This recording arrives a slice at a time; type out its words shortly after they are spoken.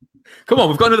Come on,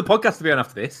 we've got another podcast to be on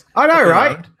after this. I know, Fuck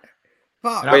right? around.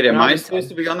 Fuck. No, Wait, am no, I it's supposed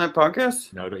to be on that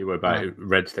podcast? No, don't you worry about it.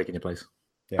 Red's taking your place.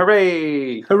 Yeah.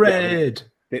 Hooray! Hooray!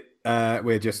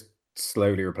 We're just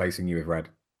slowly replacing you with Red.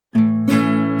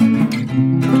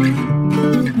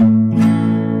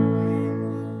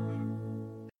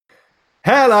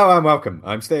 Hello and welcome.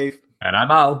 I'm Steve. And I'm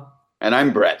Al. And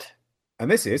I'm Brett. And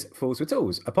this is Fools with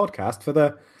Tools, a podcast for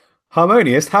the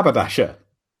harmonious haberdasher.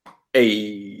 Hey.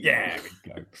 Yeah, we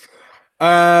go.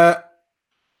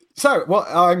 So what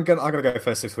I'm gonna go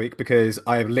first this week because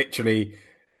I have literally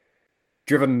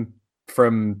driven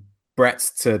from Brett's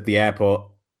to the airport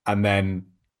and then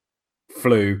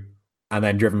flew and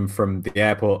then driven from the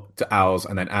airport to Al's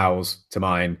and then Al's to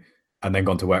mine and then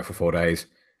gone to work for 4 days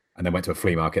and then went to a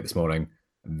flea market this morning.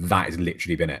 That has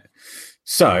literally been it.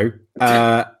 So Did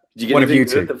you get one of you anything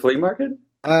two good at the flea market?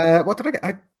 what did I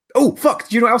get? Oh fuck!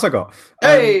 Do you know what else I got?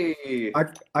 Hey!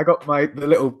 I got the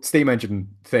little steam engine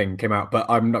thing came out, but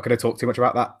I'm not going to talk too much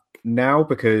about that now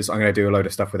because I'm going to do a load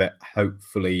of stuff with it.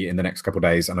 Hopefully in the next couple of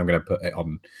days, and I'm going to put it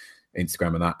on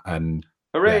Instagram and that. And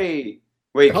Hooray! Yeah.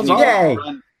 Wait,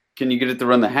 can you get it to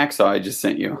run the hacksaw I just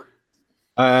sent you?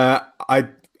 I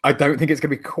don't think it's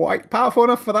going to be quite powerful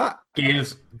enough for that.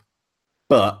 Gears.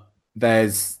 But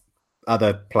there's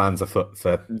other plans afoot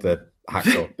for the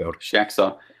hacksaw build.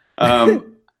 Shacksaw.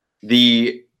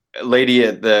 The lady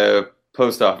at the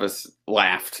post office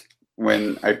laughed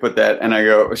when I put that, and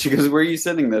she goes, "Where are you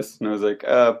sending this?" And I was like,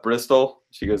 "Bristol."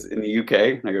 She goes, "In the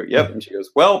UK?" And I go, "Yep." And she goes,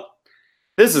 "Well,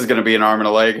 this is going to be an arm and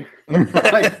a leg."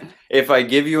 Like, if I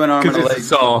give you an arm and a leg,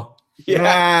 saw.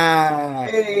 Yeah.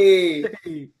 Hey.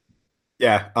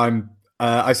 Yeah,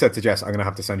 I said to Jess, I'm going to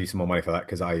have to send you some more money for that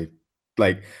because I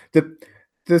like the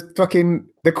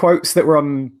quotes that were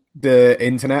on the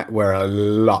internet were a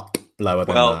lot lower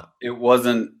than that. Well, it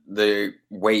wasn't the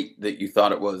weight that you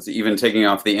thought it was. Even taking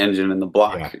off the engine and the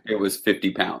block, It was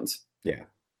 50 pounds. Yeah.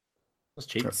 That's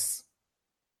cheap.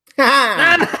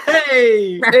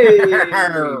 Hey!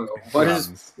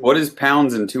 What is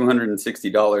pounds and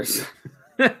 $260?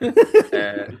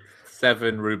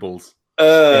 7 rubles.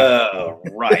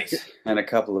 Right. And a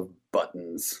couple of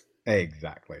buttons.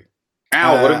 Exactly.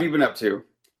 Ow, what have you been up to?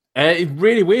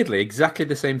 Really weirdly, exactly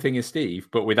the same thing as Steve,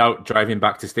 but without driving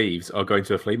back to Steve's or going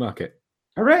to a flea market.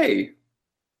 Hooray!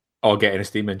 Or getting a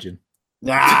steam engine.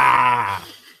 Ah!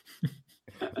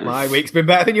 My week's been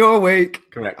better than your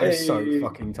week. Correct. I'm so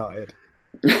fucking tired.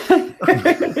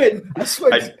 I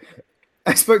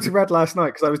spoke to Brad last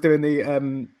night because I was doing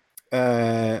the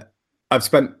I've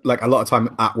spent like a lot of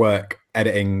time at work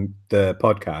editing the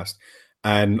podcast,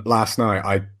 and last night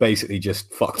I basically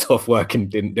just fucked off work and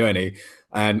didn't do any.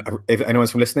 And if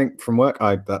anyone's listening from work,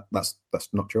 that's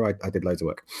not true. I did loads of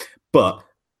work, but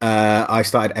I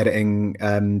started editing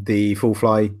the Full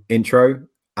Fly intro,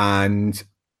 and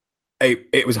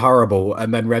it was horrible.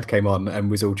 And then Red came on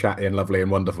and was all chatty and lovely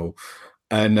and wonderful,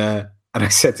 and I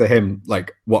said to him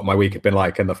like what my week had been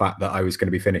like and the fact that I was going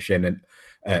to be finishing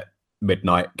at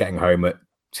midnight, getting home at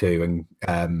 2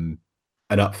 and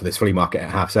up for this flea market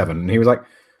at 7:30. And he was like,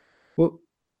 What?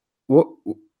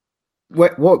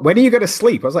 When are you going to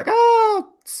sleep? I was like,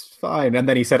 it's fine. And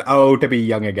then he said, to be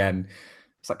young again.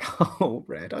 It's like,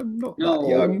 Red, I'm not that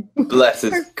young. Bless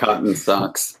his cotton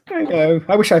socks. I know.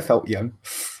 I wish I felt young.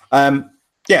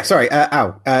 Yeah, sorry.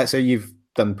 Al, so you've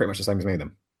done pretty much the same as me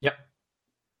then? Yep.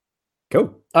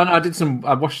 Cool. Oh, no,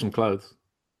 I washed some clothes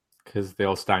because they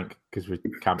all stank because we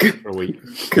camped for a week.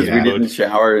 Because we didn't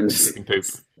shower and just poop.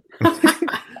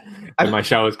 And my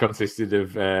showers consisted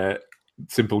of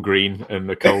simple green and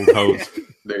a cold hose.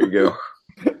 There you go.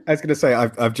 I was going to say,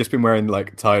 I've just been wearing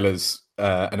like Tyler's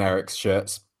and Eric's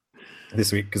shirts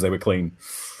this week because they were clean.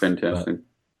 Fantastic.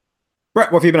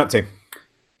 Brett, what have you been up to?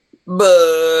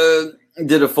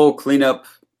 Did a full cleanup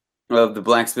of the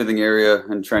blacksmithing area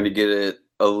and trying to get it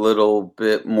a little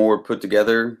bit more put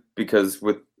together because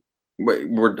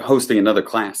we're hosting another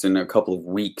class in a couple of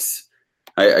weeks.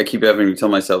 I keep having to tell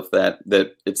myself that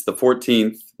it's the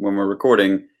 14th when we're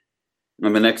recording,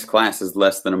 and the next class is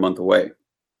less than a month away.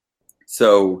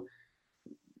 So,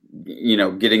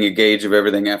 getting a gauge of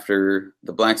everything after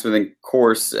the blacksmithing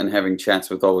course and having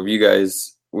chats with all of you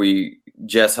guys,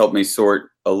 Jess helped me sort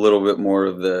a little bit more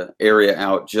of the area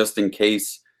out just in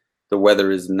case the weather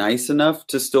is nice enough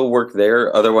to still work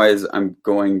there. Otherwise, I'm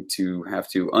going to have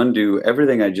to undo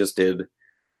everything I just did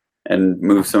and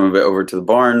move some of it over to the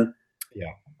barn.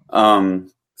 Yeah.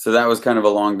 So that was kind of a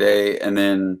long day. And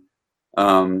then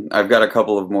I've got a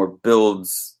couple of more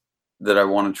builds that I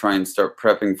want to try and start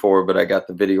prepping for, but I got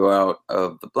the video out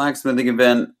of the blacksmithing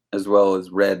event as well as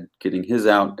Red getting his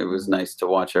out. It was nice to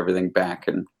watch everything back.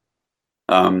 And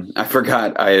I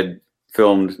forgot I had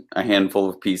filmed a handful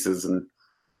of pieces and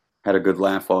had a good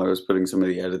laugh while I was putting some of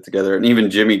the edit together. And even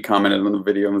Jimmy commented on the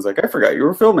video and was like, I forgot you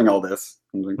were filming all this.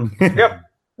 I was like, yep,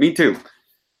 me too.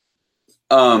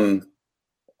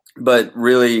 But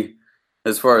really,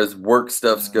 as far as work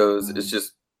stuff goes, it's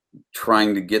just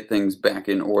trying to get things back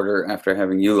in order after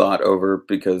having you lot over,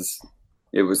 because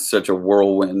it was such a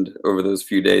whirlwind over those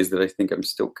few days that I think I'm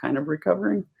still kind of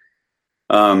recovering.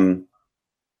 But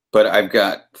I've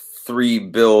got 3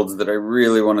 builds that I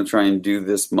really want to try and do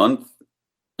this month.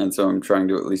 And so I'm trying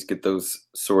to at least get those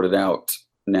sorted out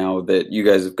now that you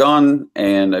guys have gone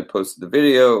and I posted the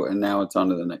video, and now it's on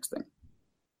to the next thing.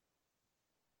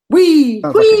 Wee!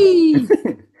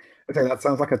 Okay, that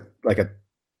sounds like a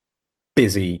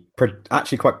busy,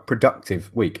 actually quite productive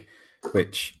week,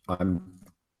 which I'm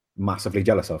massively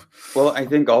jealous of. Well, I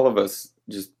think all of us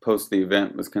just post the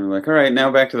event was kind of like, all right,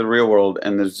 now back to the real world,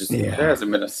 and there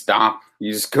hasn't been a stop.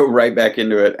 You just go right back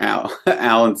into it.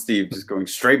 Al and Steve just going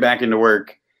straight back into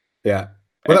work. Yeah.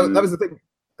 Well, that was the thing,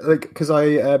 like, because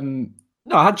I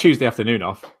No, I had Tuesday afternoon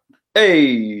off.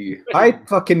 Hey, I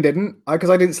fucking didn't, because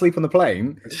I didn't sleep on the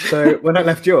plane. So when I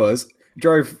left yours,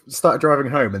 started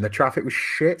driving home, and the traffic was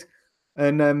shit.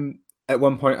 And at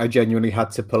one point, I genuinely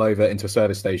had to pull over into a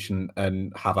service station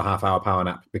and have a half-hour power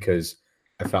nap because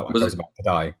I felt like I was about to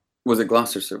die. Was it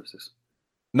Gloucester services?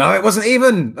 No, it wasn't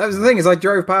even. That was the thing, is I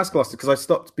drove past Gloucester because I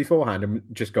stopped beforehand and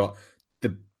just got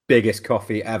the biggest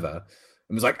coffee ever.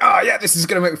 And was like, oh yeah, this is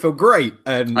going to make me feel great.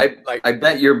 And I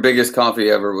bet your biggest coffee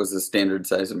ever was a standard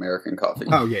size American coffee.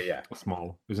 Oh yeah.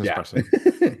 Small. It was espresso.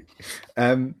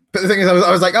 But the thing is,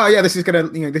 I was like, oh yeah, this is gonna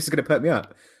perk me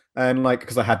up. And like,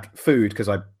 because I had food, because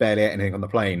I barely ate anything on the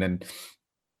plane, and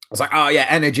I was like, oh yeah,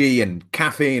 energy and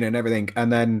caffeine and everything.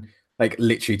 And then like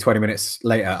literally 20 minutes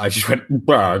later, I just went,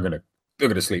 well, I'm gonna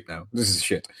sleep now. This is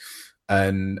shit.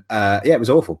 And yeah, it was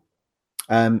awful.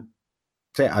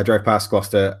 So yeah, I drove past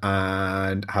Gloucester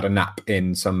and had a nap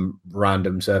in some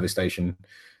random service station,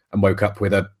 and woke up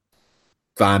with a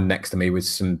van next to me with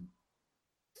some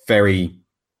very,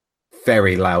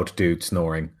 very loud dude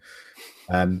snoring.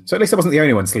 So at least I wasn't the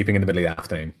only one sleeping in the middle of the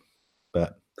afternoon.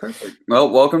 But perfect. Well,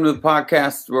 welcome to the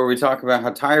podcast where we talk about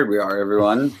how tired we are,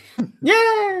 everyone.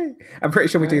 Yay! I'm pretty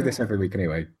sure we do this every week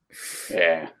anyway.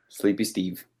 Yeah, Sleepy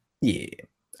Steve.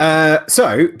 Yeah.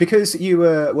 So because you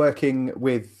were working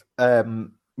with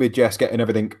Jess getting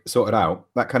everything sorted out,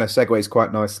 that kind of segues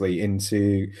quite nicely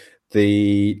into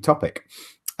the topic,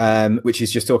 which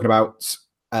is just talking about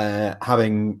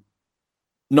having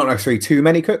not necessarily too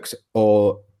many cooks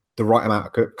or the right amount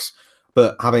of cooks,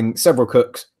 but having several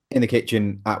cooks in the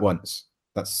kitchen at once.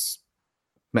 That's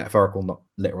metaphorical, not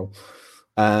literal.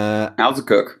 Al's a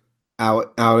cook.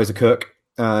 Al is a cook,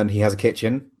 and he has a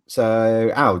kitchen.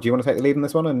 So, Al, do you want to take the lead on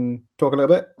this one and talk a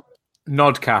little bit?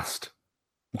 Nodcast.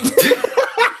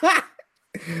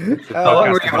 How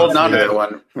long were you holding on to that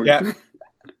one? Yeah.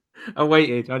 I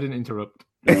waited. I didn't interrupt.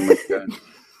 Oh my God.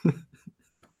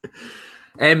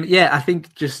 Yeah, I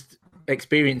think just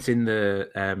experiencing the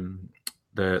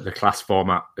class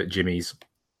format at Jimmy's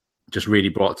just really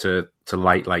brought to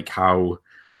light like how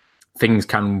things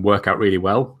can work out really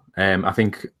well. I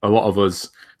think a lot of us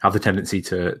have the tendency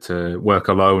to work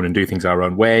alone and do things our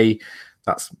own way.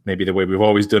 That's maybe the way we've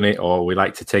always done it, or we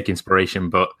like to take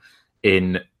inspiration, but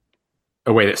in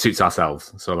a way that suits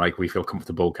ourselves. So like we feel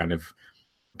comfortable kind of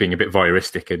being a bit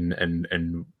voyeuristic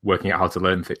and working out how to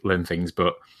learn things.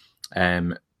 But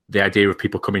the idea of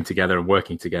people coming together and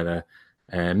working together,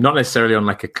 not necessarily on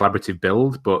like a collaborative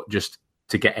build, but just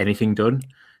to get anything done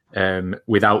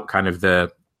without kind of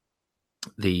the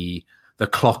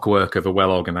clockwork of a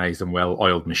well-organized and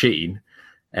well-oiled machine.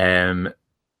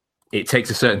 It takes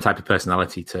a certain type of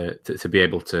personality to be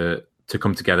able to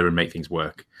come together and make things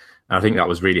work. And I think that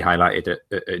was really highlighted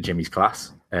at Jimmy's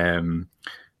class.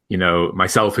 You know,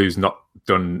 myself, who's not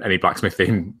done any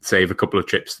blacksmithing, save a couple of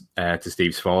trips to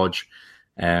Steve's Forge.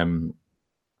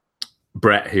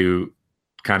 Brett, who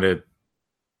kind of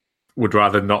would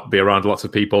rather not be around lots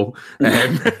of people,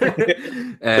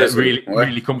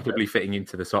 really comfortably fitting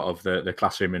into the sort of the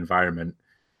classroom environment,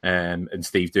 and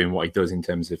Steve doing what he does in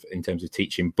terms of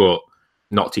teaching, but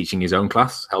not teaching his own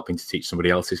class, helping to teach somebody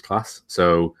else's class.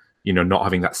 So, you know, not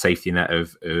having that safety net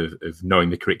of knowing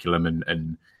the curriculum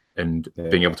and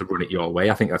being able to run it your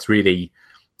way. I think that's really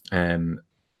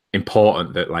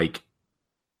important, that like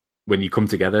when you come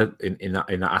together in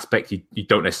that aspect, you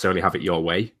don't necessarily have it your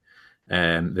way.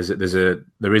 There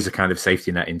is a kind of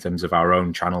safety net in terms of our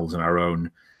own channels and our own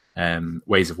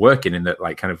ways of working, in that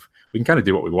like kind of we can kind of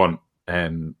do what we want,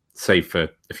 save for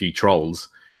a few trolls.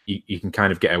 You can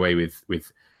kind of get away with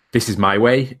this is my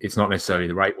way. It's not necessarily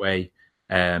the right way,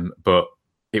 but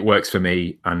it works for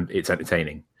me and it's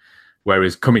entertaining.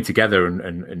 Whereas coming together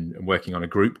and working on a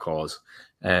group cause,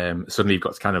 suddenly you've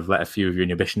got to kind of let a few of your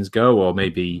inhibitions go, or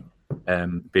maybe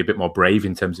be a bit more brave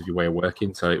in terms of your way of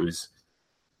working. So it was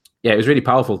really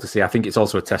powerful to see. I think it's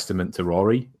also a testament to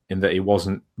Rory in that he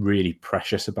wasn't really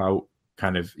precious about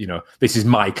kind of, this is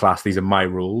my class, these are my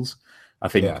rules. I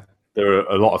think there are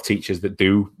a lot of teachers that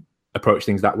do approach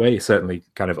things that way, certainly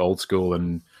kind of old school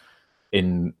and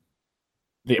in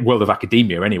the world of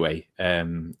academia anyway.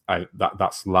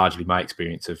 That's largely my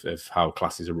experience of how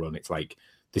classes are run. It's like,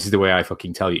 this is the way I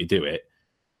fucking tell you to do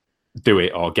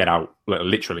it or get out,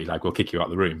 literally, like we'll kick you out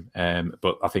of the room.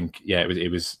 But I think,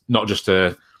 it was not just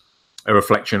a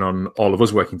reflection on all of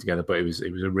us working together, but it was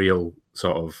a real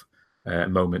sort of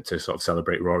moment to sort of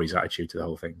celebrate Rory's attitude to the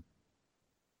whole thing.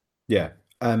 Yeah.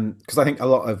 Because I think a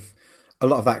lot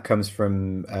of that comes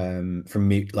from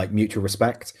mutual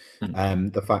respect.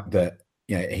 The fact that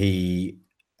he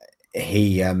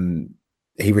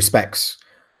respects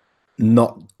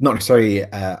not necessarily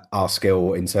our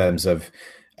skill in terms of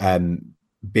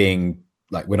being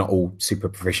like, we're not all super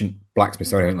proficient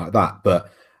blacksmiths or anything like that,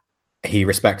 but he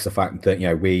respects the fact that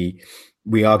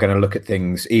we are going to look at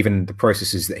things, even the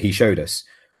processes that he showed us,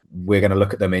 we're going to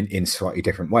look at them in slightly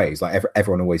different ways. Like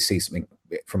everyone always sees something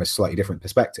from a slightly different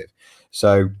perspective.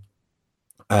 So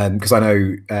because I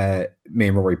know me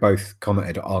and Rory both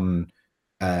commented on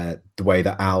the way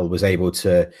that Al was able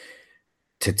to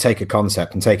take a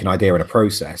concept and take an idea and a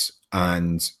process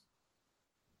and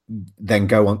then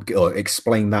go on or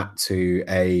explain that to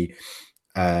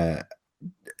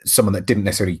someone that didn't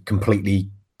necessarily completely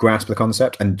grasp the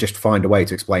concept, and just find a way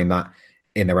to explain that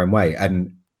in their own way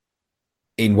and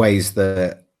in ways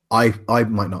that I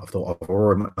might not have thought of,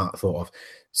 or might not have thought of.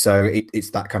 So it's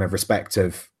that kind of respect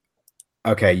of,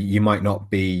 okay, you might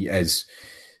not be as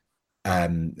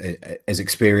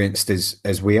experienced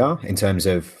as we are in terms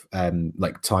of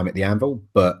like time at the anvil,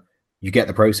 but you get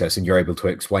the process and you're able to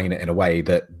explain it in a way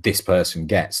that this person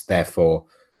gets. Therefore,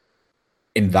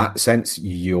 in that sense,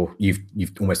 you've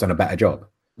almost done a better job.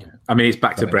 Yeah. I mean, it's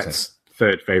back to Brett's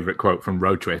third favorite quote from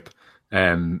Road Trip.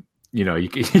 You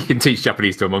can teach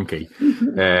Japanese to a monkey,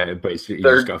 but it's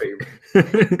third favorite.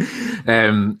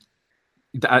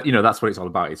 That's what it's all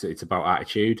about. It's about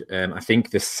attitude. I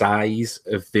think the size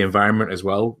of the environment as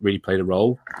well really played a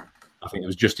role. I think there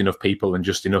was just enough people and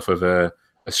just enough of a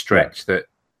stretch that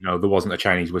there wasn't a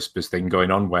Chinese whispers thing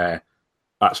going on where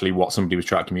actually what somebody was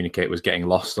trying to communicate was getting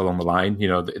lost along the line.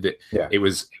 It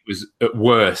was at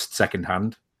worst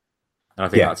secondhand, and I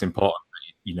think that's important.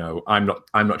 I'm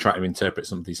not trying to interpret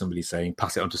something somebody's saying,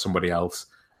 pass it on to somebody else,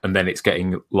 and then it's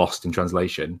getting lost in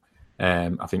translation.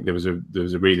 I think there was a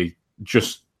really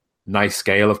just nice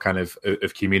scale of kind of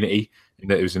community,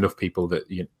 and that there was enough people that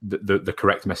the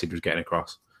correct message was getting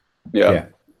across. Yeah.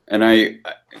 And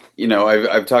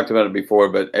I've talked about it before,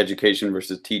 but education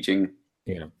versus teaching.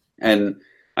 Yeah. And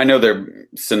I know they're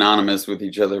synonymous with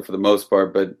each other for the most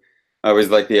part, but I always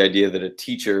like the idea that a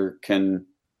teacher can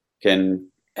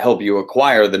help you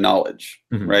acquire the knowledge,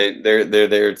 right? They're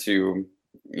there to,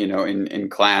 in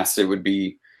class, it would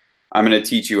be, I'm going to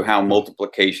teach you how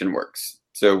multiplication works.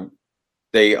 So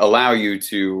they allow you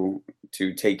to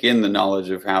take in the knowledge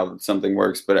of how something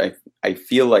works. But I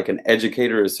feel like an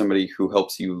educator is somebody who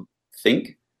helps you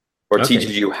think or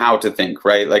teaches you how to think,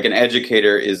 right? Like an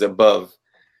educator is above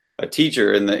a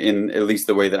teacher in at least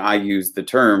the way that I use the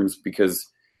terms, because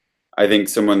I think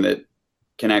someone that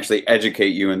can actually educate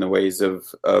you in the ways of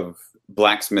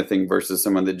blacksmithing versus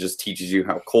someone that just teaches you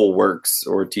how coal works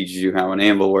or teaches you how an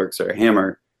anvil works or a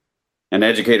hammer. An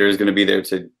educator is going to be there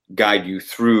to guide you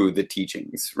through the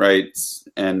teachings, right?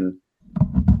 And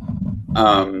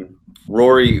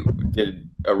Rory did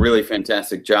a really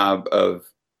fantastic job of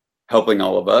helping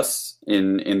all of us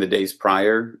in the days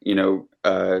prior,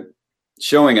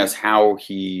 showing us how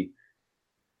he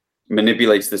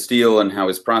manipulates the steel and how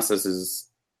his processes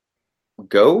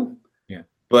go. Yeah.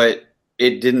 But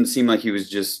it didn't seem like he was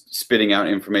just spitting out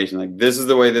information like, this is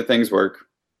the way that things work.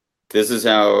 This is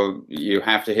how you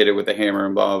have to hit it with a hammer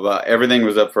and blah, blah, blah. Everything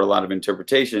was up for a lot of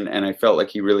interpretation. And I felt like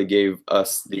he really gave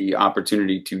us the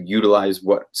opportunity to utilize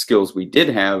what skills we did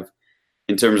have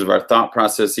in terms of our thought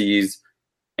processes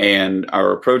and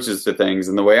our approaches to things,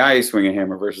 and the way I swing a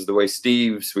hammer versus the way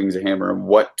Steve swings a hammer, and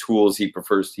what tools he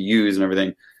prefers to use and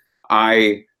everything.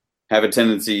 I have a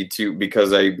tendency to,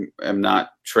 because I am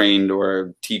not trained or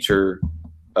a teacher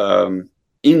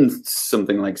in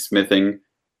something like smithing,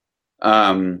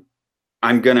 I'm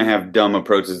going to have dumb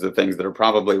approaches to things that are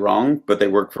probably wrong, but they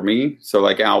work for me. So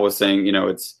like Al was saying,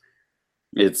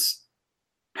 it's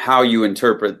how you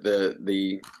interpret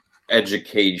the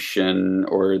education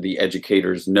or the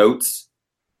educator's notes,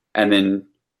 and then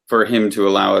for him to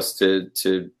allow us to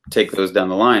take those down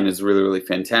the line is really, really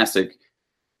fantastic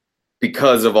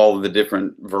because of all of the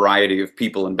different variety of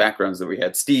people and backgrounds that we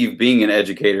had. Steve being an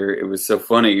educator, it was so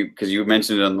funny because you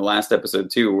mentioned it on the last episode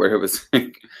too, where it was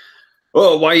like,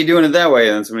 oh, why are you doing it that way?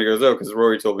 And then somebody goes, oh, because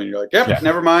Rory told me. And you're like, yep,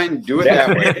 never mind, do it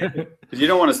that way. Because you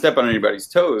don't want to step on anybody's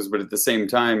toes, but at the same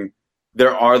time,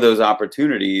 there are those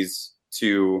opportunities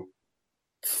to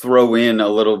throw in a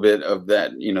little bit of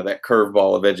that, that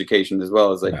curveball of education as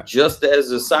well. As like, just as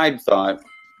a side thought,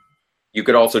 you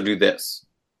could also do this.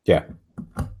 Yeah.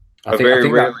 I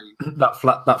think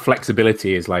that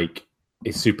flexibility is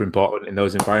super important in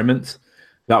those environments.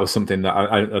 That was something that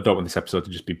I don't want this episode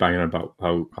to just be banging on about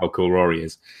how cool Rory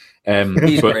is.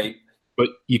 He's great. But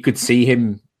you could see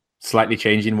him slightly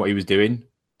changing what he was doing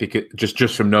because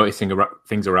just from noticing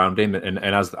things around him, and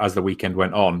as the weekend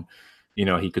went on,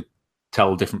 he could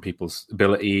tell different people's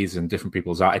abilities and different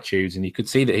people's attitudes, and you could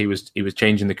see that he was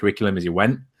changing the curriculum as he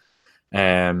went.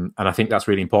 And I think that's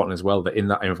really important as well, that in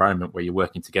that environment where you're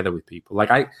working together with people, like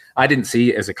I didn't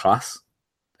see it as a class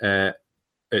at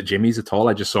Jimmy's at all.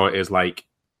 I just saw it as like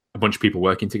a bunch of people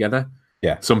working together.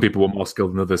 Yeah. Some people were more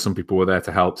skilled than others. Some people were there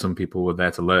to help. Some people were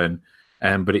there to learn.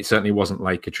 But it certainly wasn't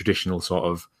like a traditional sort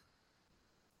of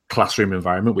classroom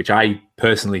environment, which I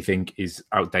personally think is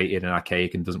outdated and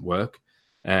archaic and doesn't work.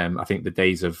 I think the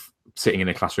days of sitting in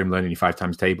a classroom learning your 5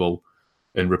 times table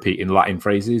and repeating Latin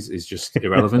phrases is just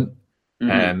irrelevant.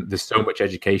 There's so much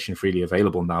education freely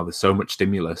available now. There's so much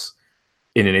stimulus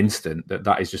in an instant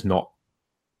that is just not,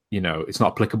 it's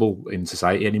not applicable in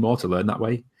society anymore to learn that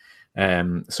way.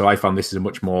 So I found this is a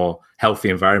much more healthy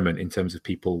environment in terms of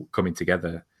people coming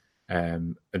together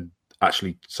and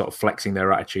actually sort of flexing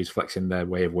their attitudes, flexing their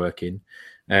way of working.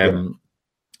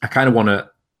 I kind of want to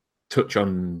touch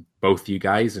on both you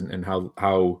guys and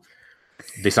how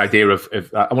this idea of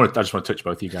I just want to touch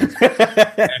both you guys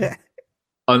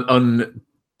on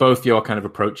both your kind of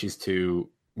approaches to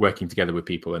working together with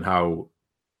people and how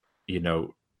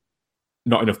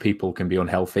not enough people can be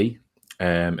unhealthy,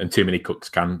 and too many cooks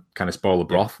can kind of spoil the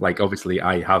broth. Like obviously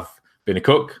I have been a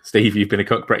cook. Steve, you've been a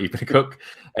cook. Brett, you've been a cook.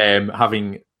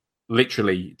 Having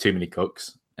literally too many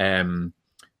cooks,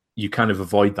 you kind of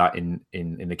avoid that in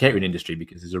the catering industry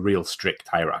because there's a real strict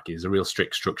hierarchy. There's a real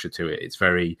strict structure to it. It's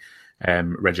very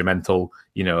regimental.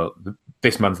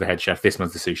 This man's the head chef, this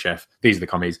man's the sous chef, these are the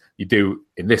commies. You do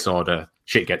in this order,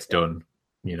 shit gets done,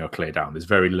 clear down. There's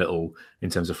very little in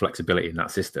terms of flexibility in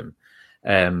that system.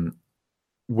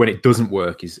 When it doesn't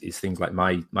work is things like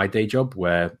my day job,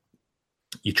 where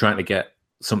you're trying to get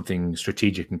something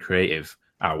strategic and creative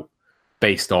out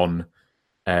based on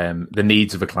the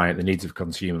needs of a client, the needs of a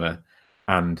consumer,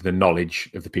 and the knowledge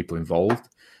of the people involved.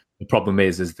 The problem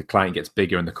is, as the client gets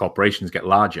bigger and the corporations get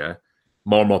larger,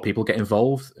 more and more people get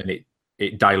involved, and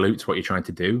it dilutes what you're trying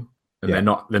to do. And they're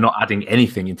not adding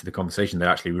anything into the conversation. They're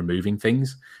actually removing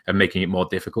things and making it more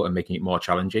difficult and making it more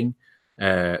challenging.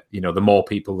 The more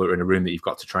people that are in a room that you've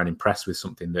got to try and impress with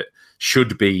something that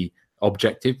should be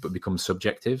objective but becomes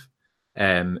subjective,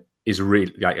 is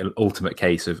really like an ultimate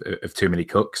case of too many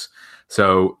cooks.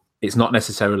 So it's not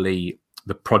necessarily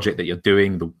the project that you're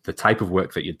doing, the type of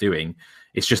work that you're doing.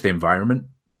 It's just the environment.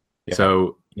 Yeah.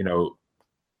 So,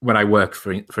 when I work,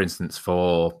 for instance,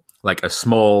 for like a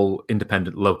small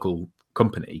independent local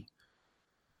company,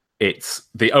 it's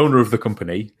the owner of the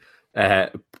company,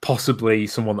 possibly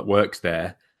someone that works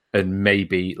there, and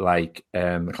maybe like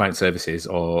client services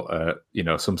or,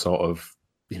 some sort of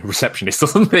receptionist or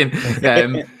something.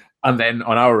 And then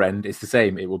on our end, it's the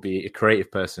same. It will be a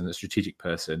creative person, a strategic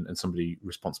person, and somebody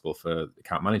responsible for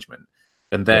account management.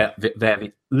 And they're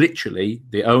literally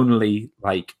the only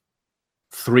like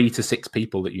 3 to 6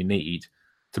 people that you need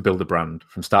to build a brand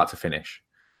from start to finish.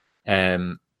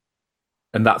 And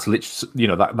that's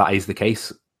literally, that is the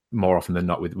case more often than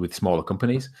not with smaller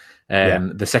companies.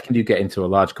 The second you get into a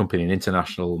large company, an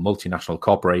international, multinational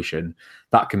corporation,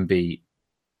 that can be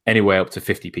anywhere up to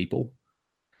 50 people.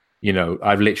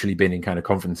 I've literally been in kind of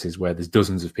conferences where there's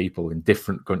dozens of people in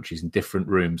different countries, in different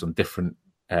rooms, on different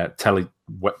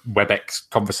WebEx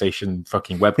conversation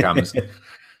fucking webcams.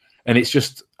 And it's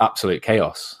just absolute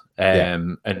chaos.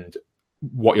 And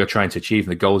what you're trying to achieve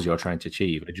and the goals you're trying to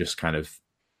achieve are just kind of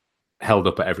held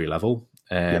up at every level.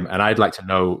 And I'd like to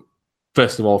know,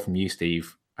 first of all, from you,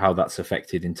 Steve, how that's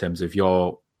affected in terms of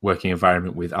your working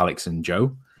environment with Alex and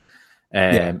Joe.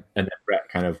 And then Brett,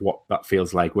 kind of what that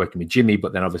feels like working with Jimmy.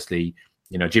 But then obviously,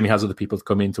 Jimmy has other people to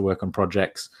come in to work on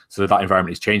projects. So that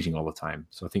environment is changing all the time.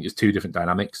 So I think there's 2 different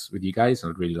dynamics with you guys.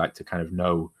 And I'd really like to kind of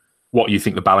know what you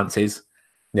think the balance is,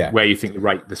 where you think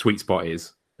the sweet spot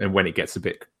is, and when it gets a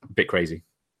bit crazy.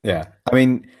 Yeah, I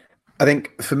mean, I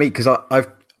think for me, because I've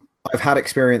had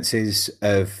experiences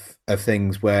of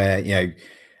things where you're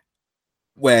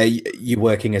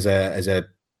working as a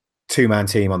 2-man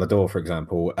team on the door, for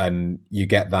example, and you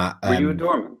get that. Were you a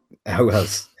doorman? I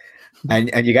was.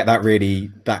 And you get that really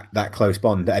that close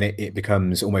bond, and it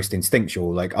becomes almost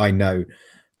instinctual. Like, I know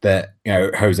that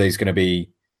Jose's going to be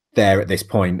there at this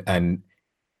point, and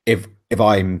if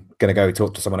I'm going to go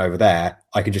talk to someone over there,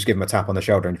 I can just give him a tap on the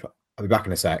shoulder and I'll be back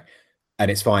in a sec, and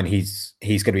it's fine. He's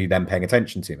going to be then paying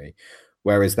attention to me.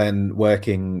 Whereas then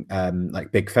working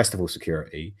like big festival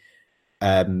security,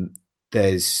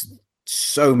 there's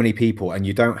so many people, and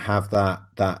you don't have that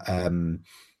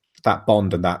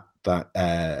bond and that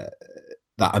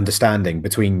understanding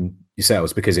between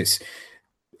yourselves, because it's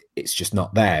just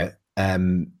not there,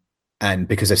 and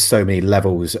because there's so many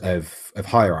levels of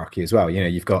hierarchy as well.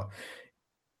 You've got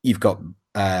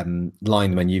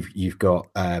linemen, you've got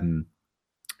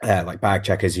like bag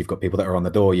checkers, you've got people that are on the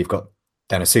door, you've got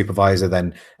then a supervisor,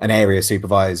 then an area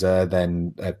supervisor,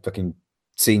 then a fucking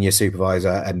senior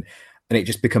supervisor, and it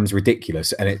just becomes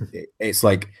ridiculous. And it's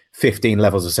like 15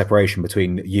 levels of separation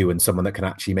between you and someone that can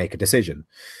actually make a decision.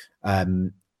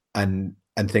 And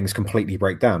things completely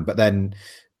break down. But then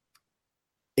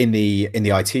in the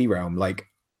IT realm, like,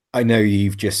 I know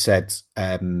you've just said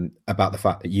about the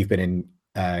fact that you've been in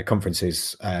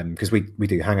conferences, because we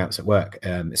do hangouts at work,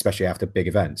 especially after big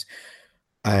events,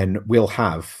 and we'll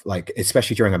have, like,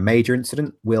 especially during a major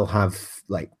incident, we'll have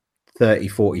like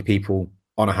 30-40 people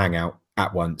on a hangout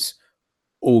at once,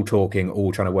 all talking,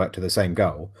 all trying to work to the same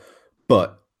goal.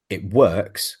 But it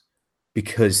works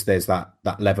because there's that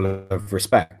level of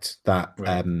respect, that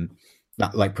Right.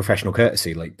 that like professional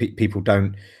courtesy. Like, people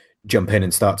don't jump in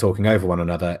and start talking over one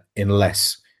another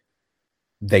unless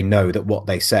they know that what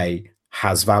they say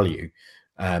has value,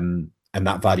 and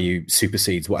that value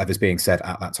supersedes whatever's being said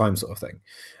at that time, sort of thing.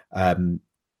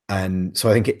 And so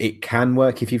I think it can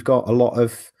work if you've got a lot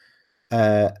of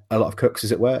cooks,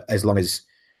 as it were, as long as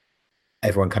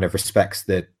everyone kind of respects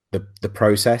the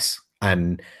process,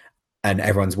 and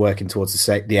everyone's working towards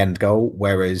the end goal.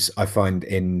 Whereas I find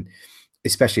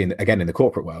especially in the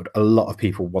corporate world, a lot of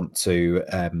people want to,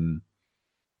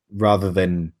 rather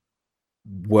than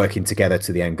working together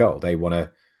to the end goal, they want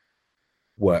to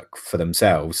work for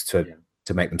themselves to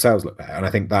make themselves look better. And I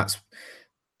think that's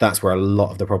where a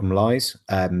lot of the problem lies.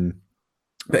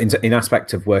 But in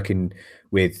aspect of working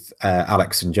with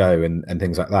Alex and Joe and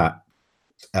things like that,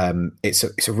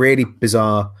 it's a really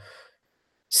bizarre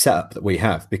setup that we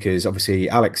have, because obviously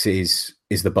Alex is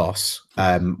the boss.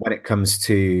 When it comes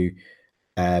to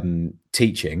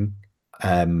teaching,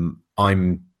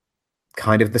 I'm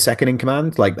kind of the second in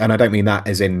command. Like, and I don't mean that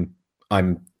as in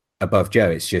I'm above Joe.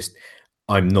 It's just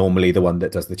I'm normally the one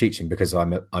that does the teaching because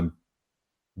I'm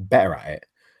better at it.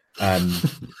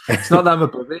 It's not that I'm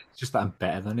above it; it's just that I'm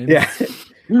better than him. Yeah,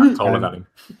 I'm taller than him.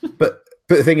 But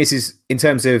the thing is in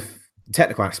terms of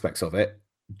technical aspects of it,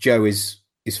 Joe is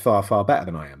far better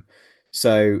than I am.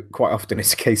 So quite often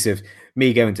it's a case of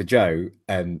me going to Joe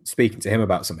and speaking to him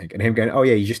about something, and him going, "Oh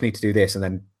yeah, you just need to do this and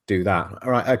then do that."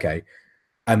 All right, okay.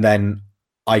 And then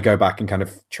I go back and kind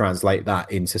of translate that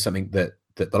into something that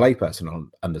the layperson will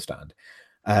understand.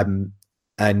 And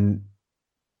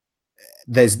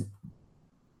there's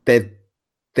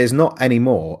not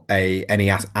anymore any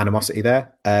animosity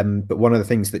there. But one of the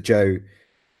things that Joe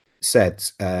said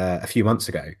a few months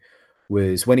ago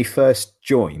was, when he first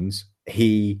joined,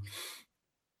 he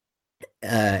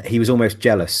was almost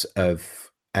jealous of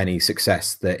any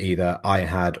success that either I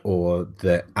had or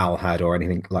that Al had or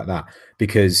anything like that,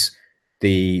 because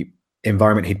the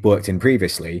environment he'd worked in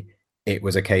previously, it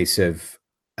was a case of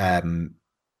the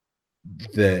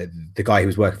guy he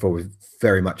was working for was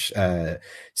very much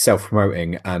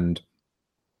self-promoting and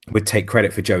would take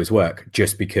credit for Joe's work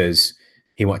just because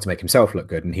he wanted to make himself look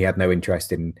good, and he had no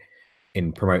interest in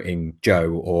promoting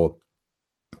Joe or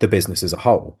the business as a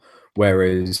whole.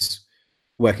 Whereas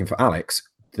working for Alex,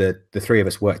 the three of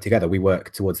us work together. We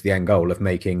work towards the end goal of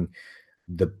making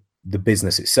the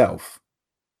business itself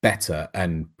better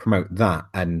and promote that.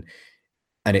 And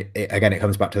it again, it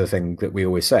comes back to the thing that we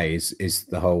always say is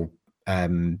the whole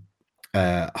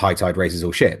high tide raises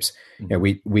all ships. You know,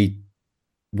 we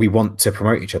want to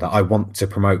promote each other. I want to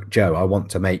promote Joe. I want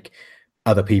to make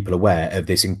other people aware of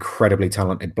this incredibly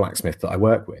talented blacksmith that I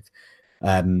work with.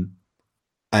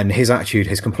 And his attitude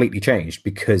has completely changed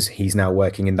because he's now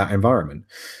working in that environment.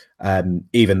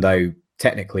 Even though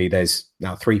technically there's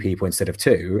now 3 people instead of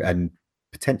 2, and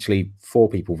potentially 4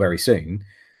 people very soon,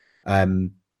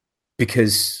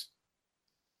 because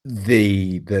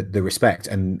the respect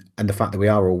and the fact that we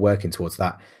are all working towards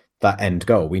that end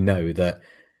goal. We know that,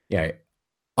 you know,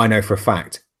 I know for a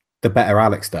fact the better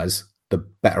Alex does, the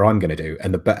better I'm going to do,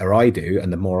 and the better I do,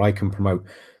 and the more I can promote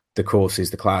the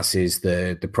courses, the classes,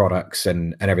 the products,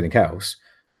 and everything else,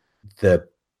 the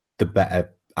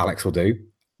better Alex will do.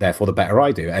 Therefore, the better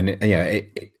I do, and you know,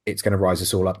 it's going to rise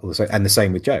us all up. Also, and the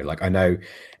same with Joe. Like, I know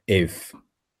if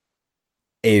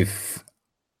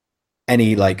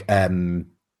any like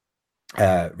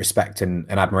respect and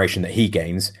admiration that he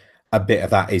gains, a bit of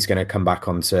that is going to come back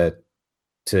onto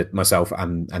myself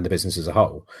and the business as a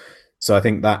whole. So I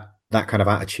think that kind of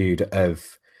attitude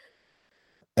of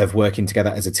working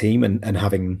together as a team and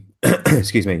having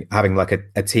excuse me, having like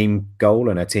a team goal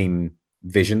and a team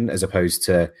vision as opposed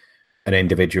to an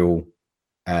individual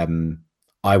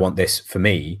I want this for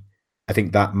me, I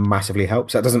think that massively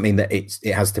helps. That doesn't mean that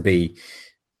it has to be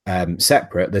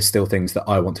separate. There's still things that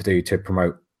I want to do to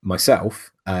promote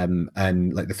myself,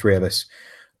 and like the three of us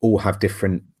all have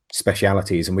different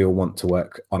specialities and we all want to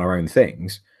work on our own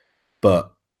things,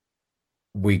 but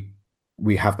we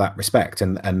have that respect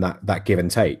and that give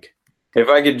and take. If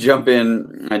I could jump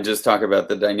in and just talk about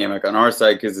the dynamic on our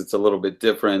side, because it's a little bit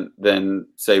different than,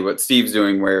 say, what Steve's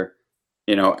doing, where,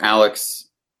 you know, Alex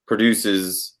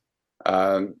produces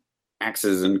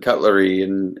axes and cutlery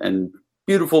and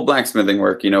beautiful blacksmithing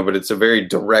work, you know, but it's a very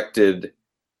directed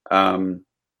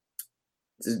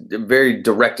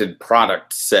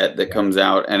product set that comes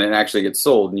out and it actually gets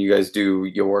sold. And you guys do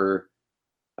your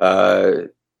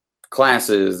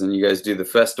classes and you guys do the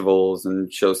festivals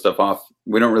and show stuff off.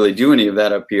 We don't really do any of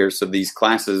that up here. So these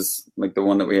classes, like the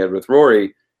one that we had with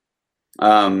Rory,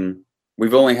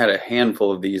 we've only had a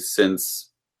handful of these since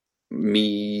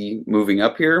me moving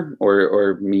up here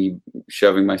or me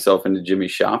shoving myself into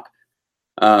Jimmy's shop.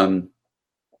 And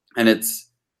it's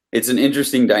an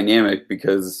interesting dynamic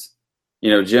because, you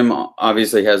know, Jim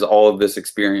obviously has all of this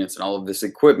experience and all of this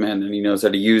equipment, and he knows how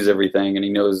to use everything, and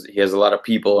he knows he has a lot of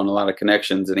people and a lot of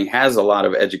connections, and he has a lot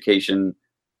of education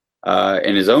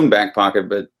in his own back pocket,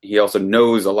 but he also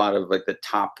knows a lot of like the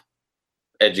top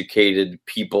educated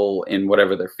people in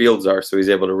whatever their fields are. So he's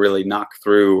able to really knock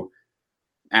through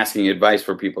asking advice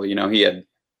for people. You know, he had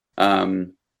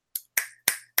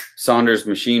Saunders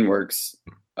Machine Works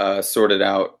sorted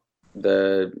out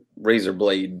the razor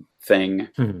blade thing,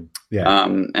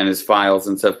 and his files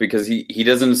and stuff, because he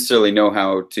doesn't necessarily know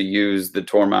how to use the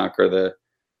Tormach or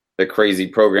the crazy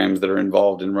programs that are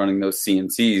involved in running those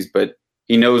CNCs, but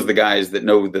he knows the guys that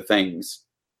know the things.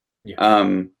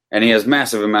 And he has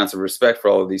massive amounts of respect for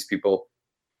all of these people,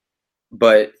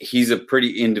 but he's a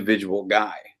pretty individual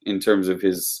guy in terms of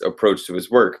his approach to his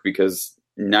work, because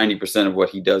 90% of what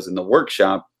he does in the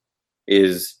workshop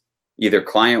is either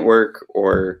client work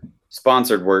or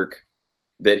sponsored work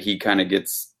that he kind of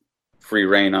gets free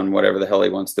reign on whatever the hell he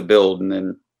wants to build, and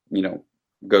then, you know,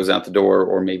 goes out the door,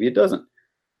 or maybe it doesn't.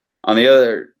 On the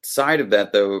other side of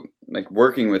that, though, like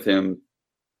working with him,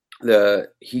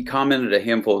 he commented a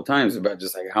handful of times about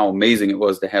just like how amazing it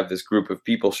was to have this group of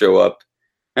people show up.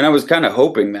 And I was kind of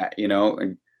hoping that, you know,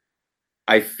 and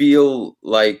I feel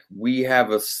like we have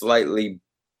a slightly,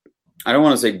 I don't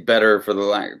want to say better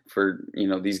for, you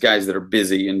know, these guys that are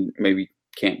busy and maybe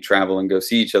can't travel and go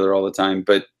see each other all the time.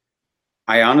 But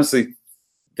I honestly,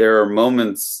 there are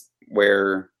moments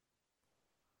where,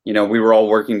 you know, we were all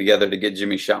working together to get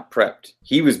Jimmy's shop prepped.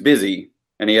 He was busy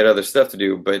and he had other stuff to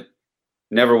do, but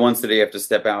never once did he have to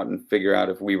step out and figure out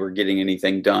if we were getting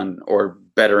anything done or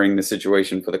bettering the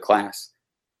situation for the class.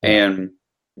 And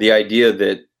the idea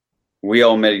that we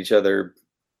all met each other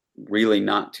really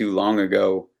not too long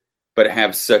ago, but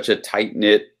have such a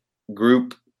tight-knit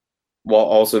group while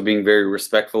also being very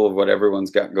respectful of what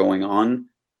everyone's got going on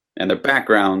and their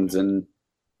backgrounds and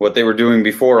what they were doing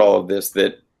before all of this,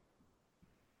 that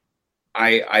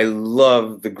I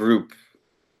love the group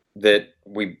that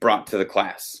we brought to the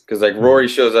class. Because like Rory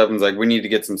shows up and is like, we need to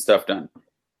get some stuff done.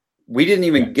 We didn't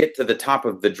even get to the top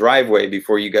of the driveway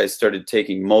before you guys started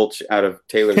taking mulch out of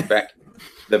Taylor's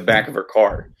the back of her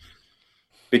car,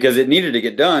 because it needed to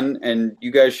get done and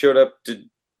you guys showed up to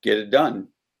get it done.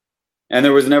 And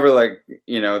there was never like,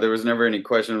 you know, there was never any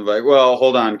question of like, well,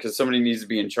 hold on, because somebody needs to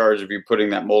be in charge of you putting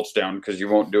that mulch down because you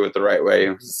won't do it the right way.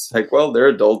 It was like, well, they're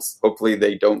adults. Hopefully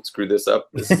they don't screw this up.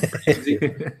 This is crazy.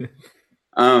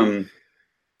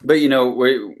 But, you know,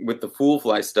 with the Fool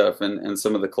Fly stuff and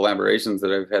some of the collaborations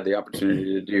that I've had the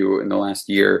opportunity to do in the last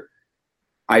year,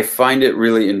 I find it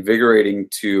really invigorating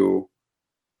to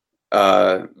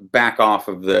back off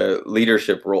of the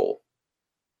leadership role,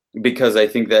 because I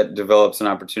think that develops an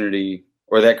opportunity,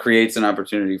 or that creates an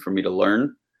opportunity for me to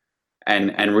learn.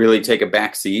 and really take a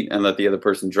back seat and let the other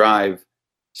person drive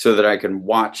so that I can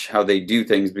watch how they do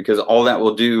things, because all that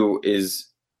will do is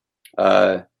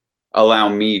allow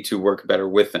me to work better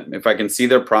with them. If I can see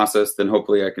their process, then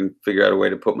hopefully I can figure out a way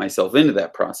to put myself into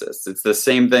that process. It's the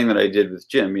same thing that I did with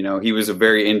Jim. You know, he was a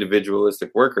very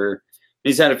individualistic worker.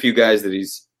 He's had a few guys that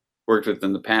he's worked with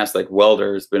in the past, like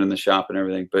Welder has been in the shop and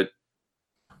everything. But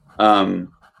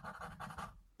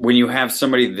when you have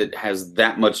somebody that has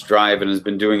that much drive and has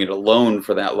been doing it alone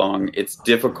for that long, it's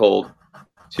difficult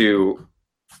to...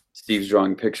 Steve's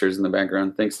drawing pictures in the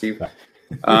background. Thanks, Steve.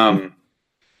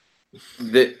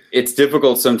 It's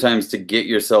difficult sometimes to get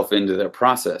yourself into their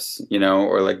process, you know,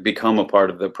 or like become a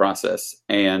part of the process.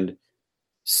 And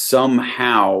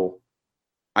somehow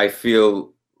I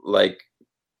feel like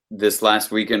this last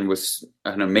weekend was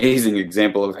an amazing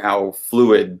example of how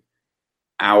fluid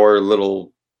our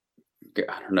little,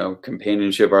 I don't know,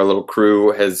 companionship, our little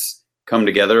crew has come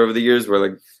together over the years, where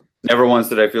like never once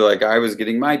did I feel like I was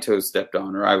getting my toes stepped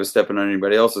on or I was stepping on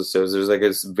anybody else's toes. There's like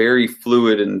this very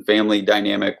fluid and family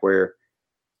dynamic where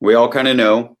we all kind of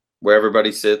know where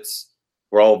everybody sits.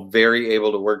 We're all very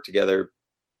able to work together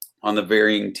on the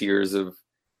varying tiers of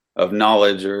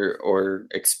knowledge or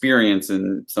experience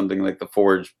in something like the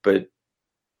Forge. But,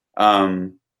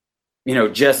 you know,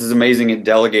 Jess is amazing at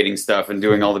delegating stuff and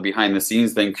doing all the behind the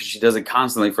scenes thing because she does it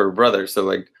constantly for her brother. So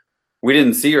like, we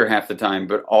didn't see her half the time,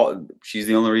 but she's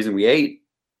the only reason we ate.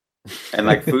 And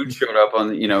like food showed up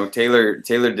on, you know, Taylor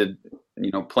did, you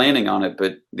know, planning on it,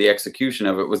 but the execution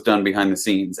of it was done behind the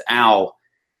scenes. Al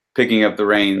picking up the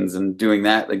reins and doing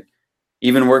that, like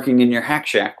even working in your hack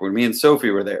shack when me and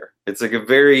Sophie were there. It's like a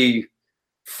very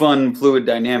fun, fluid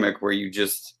dynamic where you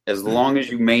just, as long as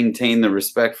you maintain the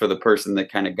respect for the person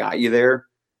that kind of got you there,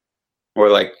 or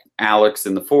like Alex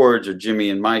in the Forge or Jimmy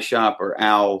in my shop or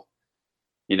Al,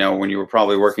 you know, when you were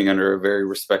probably working under a very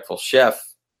respectful chef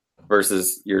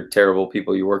versus your terrible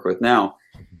people you work with now.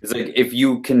 It's like, if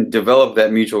you can develop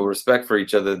that mutual respect for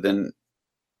each other, then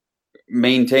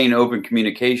maintain open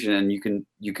communication and you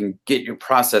can get your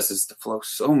processes to flow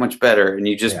so much better. And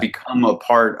you just become a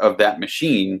part of that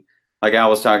machine. Like Al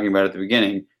was talking about at the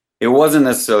beginning, it wasn't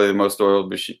necessarily the most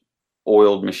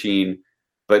oiled machine,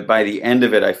 but by the end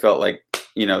of it, I felt like,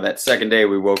 you know, that second day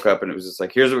we woke up and it was just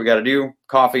like, here's what we got to do.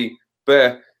 Coffee,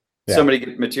 blah, somebody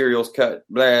get materials cut,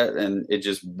 blah, and it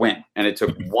just went. And it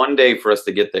took one day for us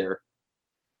to get there.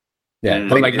 Yeah,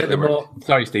 but like the more,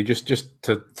 sorry, Steve, just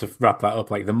to wrap that up,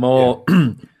 like the more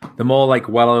the more like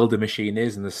well-oiled the machine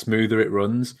is and the smoother it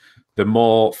runs, the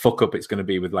more fuck up it's going to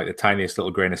be with like the tiniest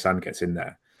little grain of sand gets in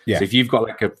there. Yeah. So if you've got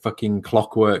like a fucking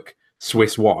clockwork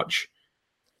Swiss watch,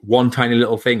 one tiny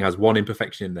little thing has one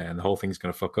imperfection in there and the whole thing's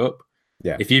going to fuck up.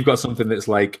 Yeah. If you've got something that's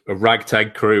like a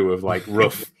ragtag crew of like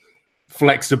rough,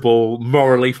 flexible,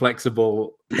 morally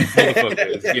flexible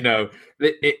motherfuckers, you know,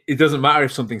 it doesn't matter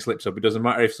if something slips up. It doesn't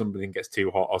matter if something gets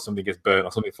too hot or something gets burnt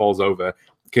or something falls over,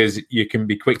 because you can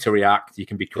be quick to react. You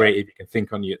can be creative. You can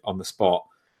think on the spot,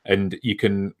 and you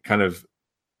can kind of,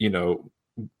 you know,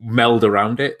 meld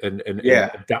around it and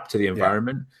adapt to the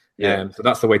environment. So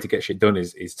that's the way to get shit done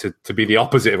is to be the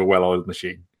opposite of a well-oiled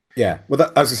machine. Yeah. Well,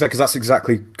 that, as I said, because that's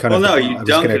exactly kind of. Well, no, you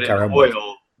dunk it in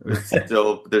oil.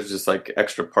 Still, there's just like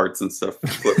extra parts and stuff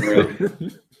floating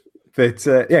around. But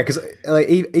because like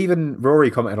even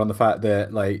Rory commented on the fact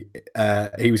that like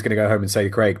he was going to go home and say to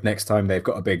Craig, next time they've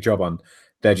got a big job on,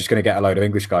 they're just going to get a load of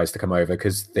English guys to come over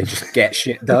because they just get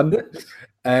shit done.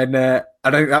 And I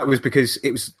think that was because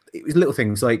it was little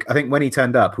things. Like I think when he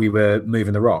turned up, we were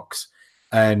moving the rocks,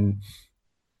 and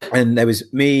there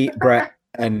was me, Brett,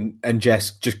 and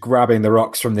Jess just grabbing the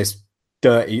rocks from this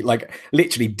dirty, like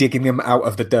literally digging them out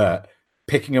of the dirt,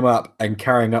 picking them up and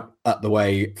carrying up the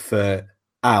way for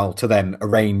Al to then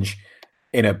arrange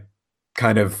in a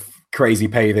kind of crazy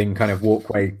paving kind of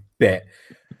walkway bit.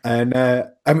 And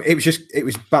it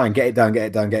was bang, get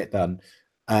it done.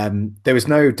 There was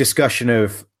no discussion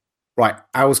of, right,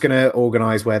 Al's going to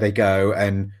organize where they go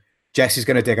and Jess is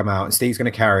going to dig them out and Steve's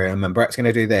going to carry them and Brett's going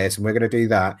to do this and we're going to do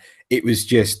that. It was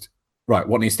just, right,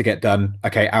 what needs to get done?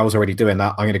 Okay, Al's already doing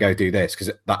that. I'm going to go do this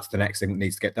because that's the next thing that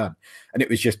needs to get done. And it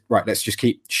was just, right, let's just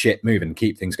keep shit moving,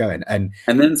 keep things going. And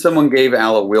then someone gave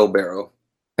Al a wheelbarrow.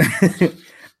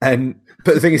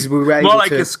 But the thing is, we were able more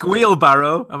like a squeal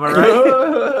barrow. Am I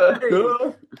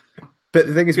right? But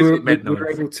the thing is, we were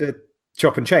able to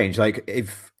chop and change. Like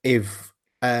if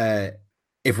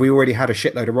we already had a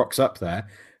shitload of rocks up there,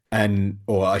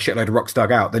 or a shitload of rocks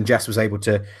dug out, then Jess was able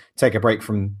to take a break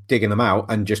from digging them out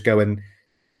and just go and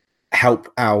help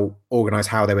Al organize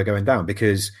how they were going down.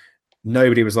 Because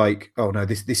nobody was like, "Oh no,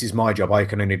 this is my job. I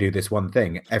can only do this one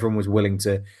thing." Everyone was willing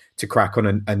to crack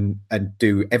on and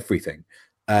do everything.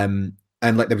 And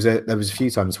like there was a few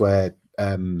times where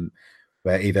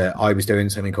either I was doing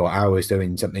something or I was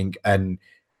doing something, and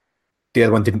the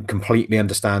other one didn't completely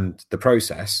understand the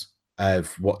process of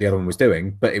what the other one was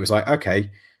doing. But it was like,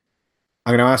 okay,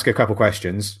 I'm going to ask a couple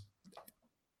questions.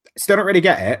 Still don't really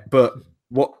get it, but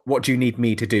what do you need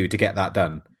me to do to get that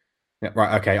done? Yeah,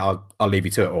 right, okay, I'll leave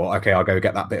you to it, or okay, I'll go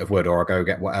get that bit of wood, or I'll go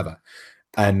get whatever.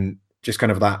 And just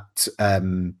kind of that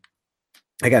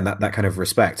again, that kind of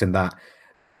respect and that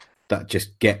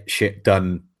just get shit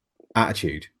done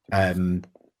attitude,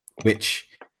 which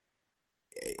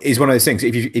is one of those things.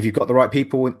 If you've got the right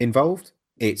people involved,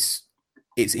 it's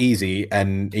easy,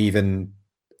 and even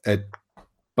a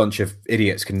bunch of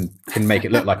idiots can make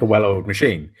it look like a well-oiled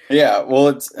machine. Yeah, well,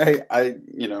 it's I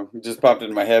it just popped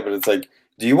into my head, but it's like,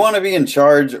 do you want to be in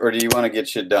charge or do you want to get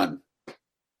shit done?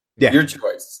 Yeah, your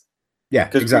choice. Yeah,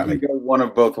 exactly. You can go one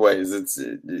of both ways.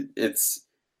 It's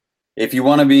if you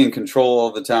want to be in control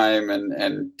all the time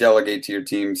and delegate to your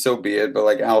team, so be it. But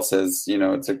like Al says,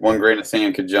 it's like one grain of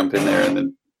sand could jump in there and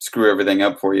then screw everything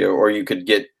up for you, or you could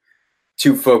get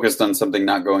too focused on something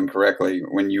not going correctly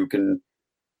when you can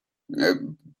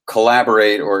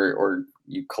collaborate or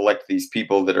you collect these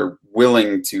people that are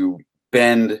willing to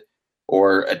bend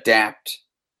or adapt.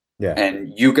 Yeah.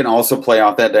 And you can also play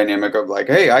off that dynamic of like,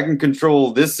 hey, I can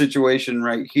control this situation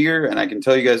right here and I can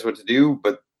tell you guys what to do,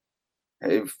 but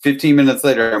 15 minutes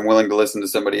later, I'm willing to listen to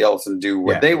somebody else and do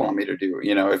what they want me to do.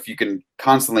 If you can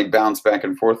constantly bounce back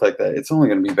and forth like that, it's only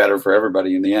going to be better for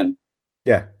everybody in the end.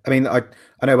 Yeah. I mean, I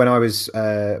know when I was,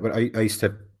 when I used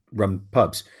to run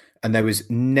pubs, and there was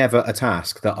never a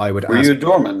task that I would ask. Were you a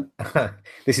doorman?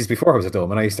 This is before I was a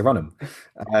doorman. I used to run them.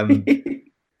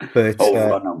 But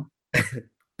run them.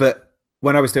 But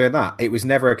when I was doing that, it was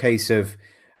never a case of,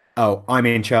 oh, I'm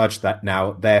in charge of that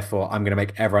now, therefore I'm going to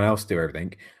make everyone else do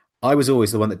everything. I was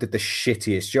always the one that did the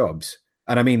shittiest jobs.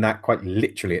 And I mean that quite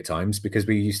literally at times, because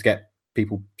we used to get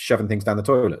people shoving things down the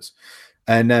toilets.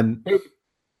 And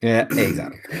yeah,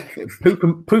 exactly.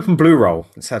 Poop and blue roll.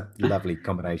 It's a lovely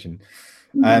combination.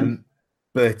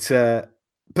 But the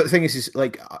thing is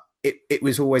like it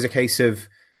was always a case of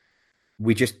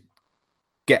we just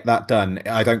get that done.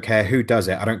 I don't care who does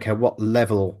it. I don't care what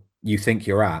level you think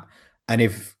you're at. And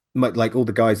if like all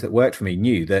the guys that worked for me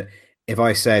knew that if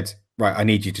I said, right, I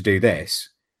need you to do this,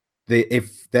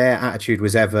 if their attitude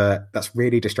was ever, that's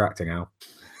really distracting, Al.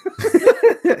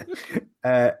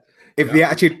 If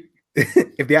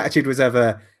the attitude was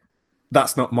ever,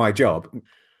 that's not my job.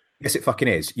 Yes, it fucking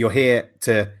is. You're here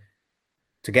to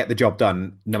get the job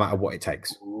done, no matter what it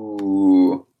takes.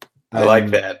 Ooh, I like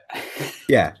that.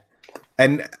 Yeah,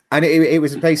 and it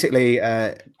was basically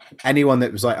anyone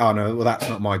that was like, oh no, well that's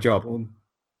not my job. Well,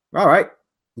 all right,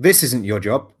 this isn't your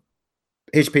job.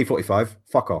 Here's your P45.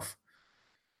 Fuck off,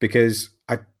 because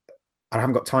I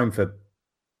haven't got time for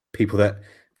people that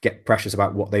get precious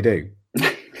about what they do.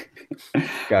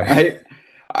 Go.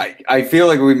 I feel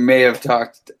like we may have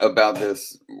talked about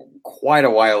this quite a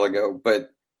while ago,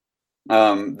 but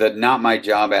the not my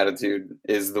job attitude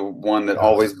is the one that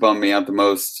always bummed me out the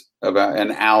most about.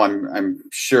 And Al, I'm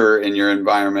sure in your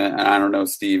environment, and I don't know,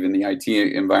 Steve, in the IT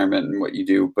environment and what you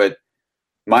do, but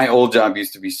my old job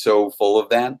used to be so full of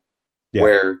that,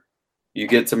 where you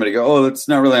get somebody go, oh, that's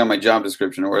not really on my job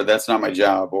description, or that's not my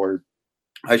job, or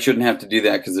I shouldn't have to do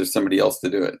that because there's somebody else to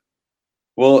do it.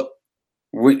 Well,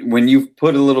 when you've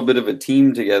put a little bit of a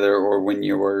team together, or when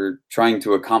you're trying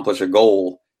to accomplish a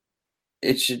goal,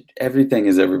 everything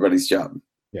is everybody's job.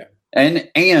 Yeah.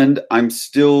 And I'm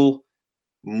still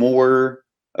more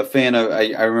a fan of,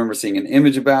 I remember seeing an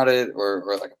image about it or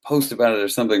like a post about it or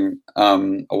something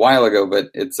a while ago, but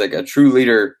it's like a true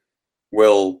leader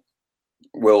will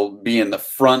be in the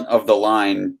front of the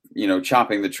line,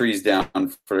 chopping the trees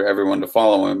down for everyone to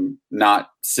follow him,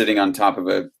 not sitting on top of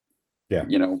a,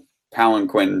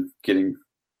 palanquin getting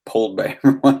pulled by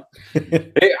everyone.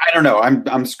 I don't know.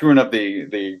 I'm screwing up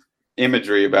the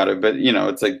imagery about it, but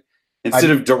it's like,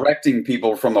 instead of directing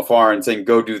people from afar and saying,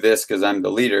 go do this because I'm the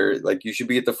leader, like you should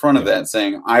be at the front of that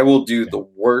saying, I will do the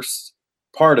worst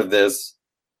part of this.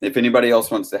 If anybody else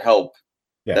wants to help,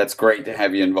 that's great to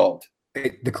have you involved.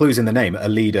 The clue's in the name. A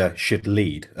leader should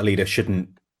lead. A leader shouldn't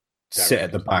sit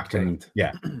at the back and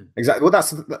exactly. Well,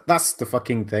 that's the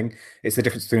fucking thing. It's the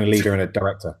difference between a leader and a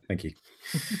director. Thank you.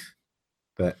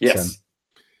 But yes.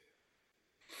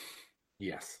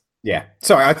 Yes. Yeah.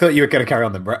 Sorry, I thought you were going to carry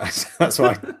on then, Brett. That's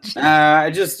why. I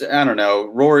don't know.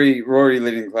 Rory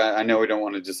leading the class. I know we don't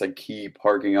want to just like keep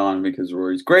harking on because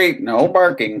Rory's great. No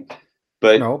barking.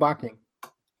 But no barking.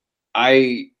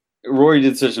 I Rory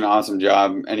did such an awesome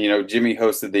job, and Jimmy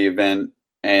hosted the event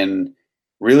and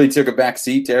really took a back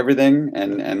seat to everything,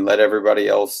 and let everybody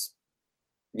else,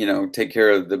 take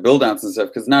care of the build outs and stuff.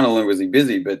 Because not only was he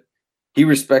busy, but he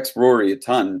respects Rory a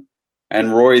ton.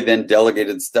 And Rory then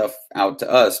delegated stuff out to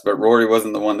us, but Rory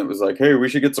wasn't the one that was like, "Hey, we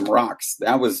should get some rocks."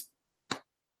 That was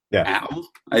Al.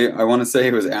 I want to say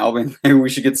it was Al. Maybe we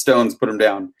should get stones, put them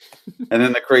down. And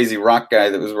then the crazy rock guy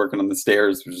that was working on the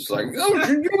stairs was just like, "Oh,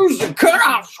 should use the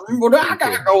cutoffs from what I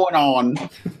got going on."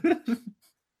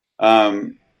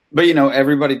 But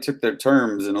everybody took their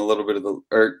turns in a little bit of the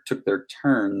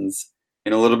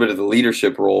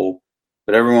leadership role.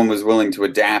 But everyone was willing to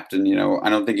adapt, and I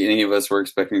don't think any of us were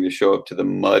expecting to show up to the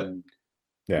mudslide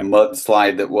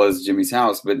that was Jimmy's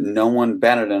house. But no one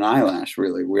batted an eyelash,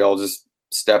 really. We all just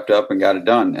stepped up and got it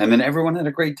done, and then everyone had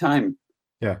a great time.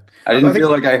 Yeah, I didn't feel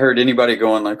like I heard anybody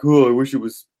going like, "Oh, I wish it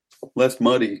was less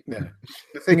muddy." Yeah.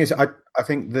 The thing is, I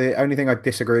think the only thing I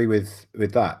disagree with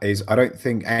that is I don't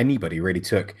think anybody really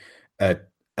took a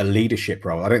leadership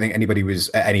role. I don't think anybody was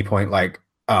at any point like,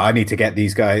 I need to get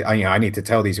these guys. I need to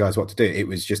tell these guys what to do. It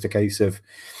was just a case of,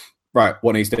 right,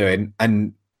 what he's doing,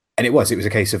 and it was a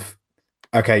case of,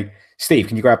 okay, Steve,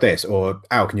 can you grab this, or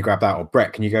Al, can you grab that, or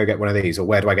Brett, can you go get one of these, or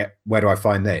where do I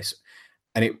find this?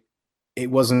 And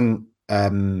it wasn't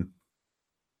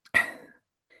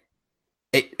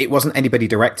it wasn't anybody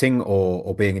directing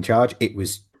or being in charge. It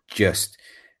was just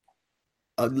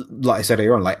like I said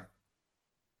earlier on, like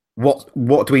what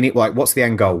do we need? Like, what's the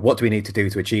end goal? What do we need to do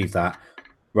to achieve that?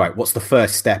 Right, what's the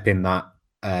first step in that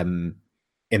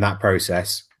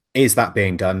process? Is that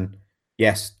being done?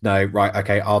 Yes, no, right,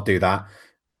 okay, I'll do that.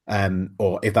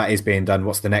 Or if that is being done,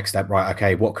 what's the next step? Right,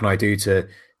 okay, what can I do to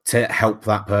help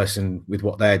that person with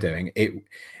what they're doing?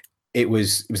 It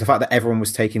was the fact that everyone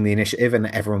was taking the initiative and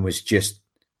everyone was just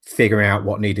figuring out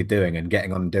what needed doing and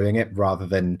getting on and doing it, rather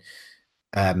than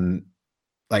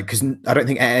because I don't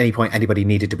think at any point anybody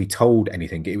needed to be told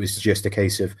anything. It was just a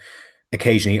case of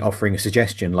occasionally offering a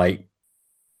suggestion. Like,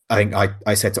 I think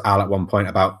I said to Al at one point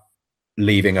about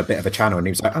leaving a bit of a channel, and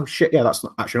he was like, "Oh shit, yeah, that's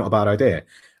actually not a bad idea,"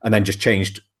 and then just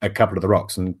changed a couple of the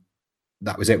rocks, and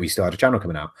that was it. We still had a channel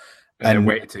coming out, and then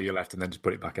waited till you left, and then just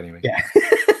put it back anyway. Yeah.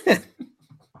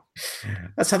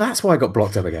 So that's why I got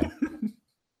blocked up again.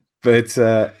 but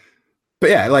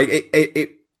yeah, like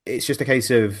it's just a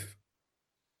case of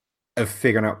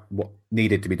figuring out what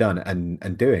needed to be done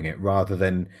and doing it, rather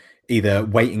than either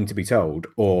waiting to be told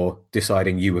or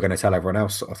deciding you were going to tell everyone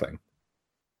else, sort of thing.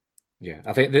 Yeah,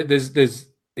 I think there's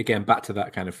again back to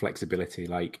that kind of flexibility.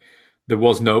 Like there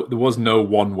was no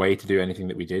one way to do anything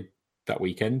that we did that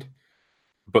weekend,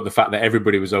 but the fact that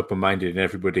everybody was open-minded and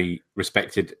everybody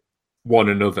respected one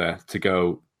another to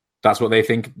go, that's what they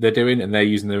think they're doing, and they're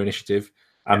using their initiative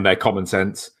and their common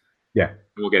sense. Yeah,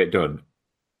 we'll get it done.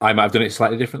 I might have done it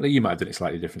slightly differently. You might have done it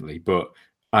slightly differently, but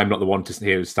I'm not the one to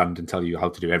here stand and tell you how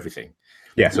to do everything.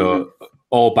 Yeah. So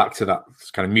all back to that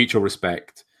kind of mutual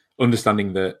respect,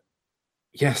 understanding that,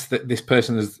 yes, that this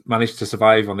person has managed to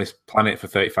survive on this planet for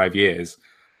 35 years.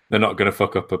 They're not going to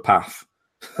fuck up a path.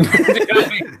 Would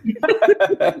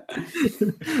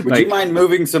you mind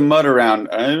moving some mud around?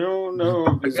 I don't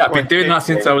know. I've been doing that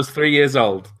since I was 3 years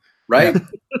old. Right?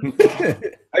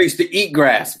 I used to eat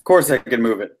grass. Of course I can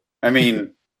move it. I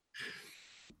mean...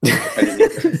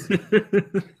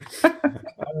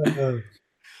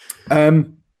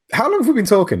 how long have we been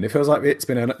talking? It feels like it's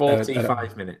been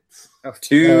 45 minutes.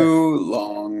 Too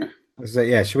long. So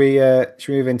yeah, should we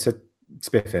move into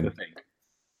spiffing?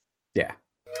 Yeah.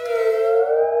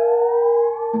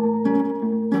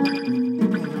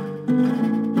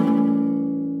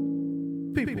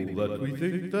 People that we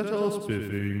think that are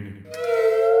spiffing.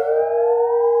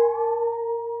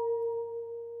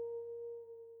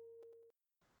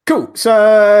 Cool.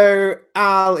 So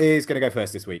Al is going to go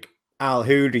first this week. Al,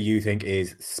 who do you think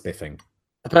is spiffing?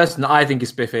 The person that I think is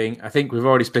spiffing, I think we've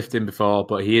already spiffed him before,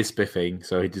 but he is spiffing,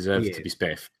 so he deserves to be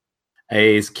spiffed,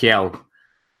 is Kiel.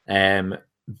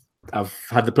 I've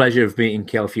had the pleasure of meeting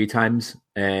Kiel a few times.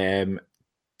 A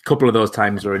couple of those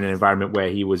times were in an environment where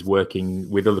he was working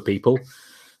with other people,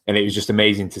 and it was just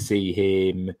amazing to see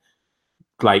him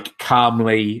like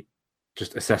calmly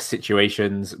just assess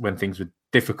situations when things were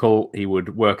difficult. He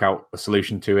would work out a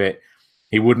solution to it.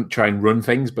 He wouldn't try and run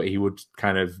things, but he would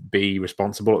kind of be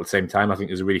responsible at the same time. I think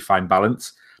there's a really fine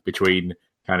balance between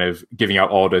kind of giving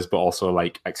out orders, but also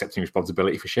like accepting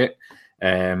responsibility for shit.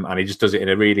 And he just does it in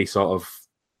a really sort of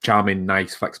charming,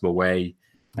 nice, flexible way,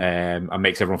 and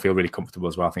makes everyone feel really comfortable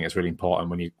as well. I think it's really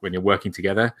important when you're working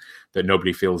together that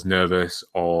nobody feels nervous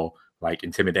or like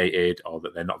intimidated or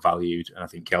that they're not valued. And I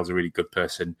think Kiel's a really good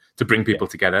person to bring people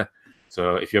together.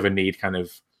 So if you ever need kind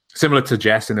of similar to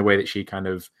Jess in the way that she kind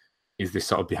of is this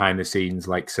sort of behind the scenes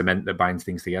like cement that binds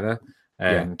things together.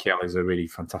 And Kiel is a really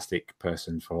fantastic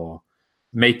person for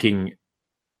making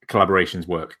collaborations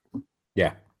work.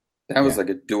 Yeah. That was like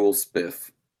a dual spiff.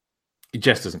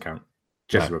 Jess doesn't count.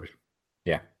 Jess is rubbish.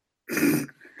 Yeah.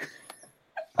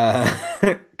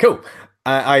 Cool.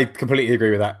 I completely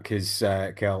agree with that because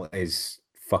Kel is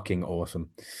fucking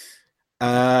awesome.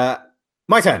 My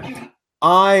turn.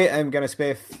 I am going to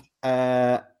spiff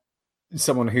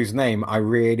someone whose name I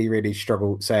really, really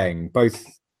struggle saying, both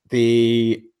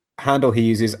the handle he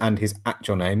uses and his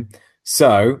actual name.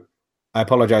 So I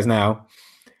apologize now,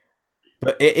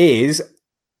 but it is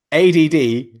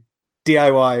ADD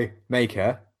DIY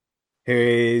Maker, who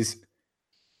is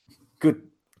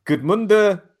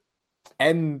Gudmunda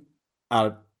Enarsson,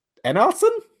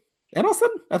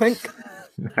 I think.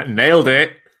 Nailed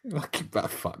it.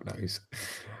 Fuck knows.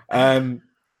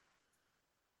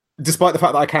 Despite the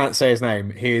fact that I can't say his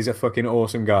name, he is a fucking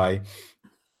awesome guy.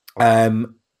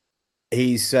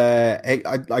 He's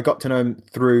I got to know him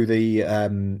through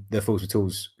the Fools with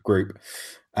Tools group.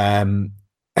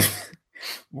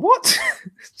 What?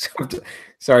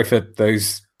 Sorry for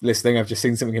those listening. I've just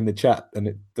seen something in the chat and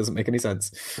it doesn't make any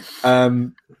sense.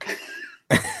 Oh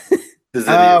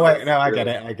wait, no, I get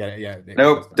it. Yeah.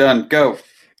 Nope, done. Go.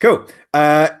 Cool.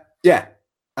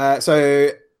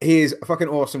 So he's a fucking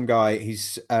awesome guy.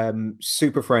 He's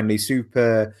super friendly,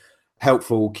 super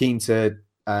helpful, keen to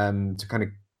kind of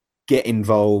get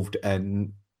involved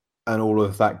and all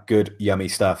of that good yummy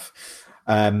stuff.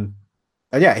 And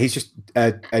yeah, he's just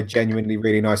a genuinely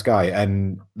really nice guy.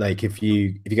 And like if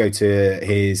you go to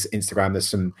his Instagram,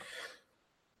 there's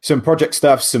some project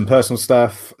stuff, some personal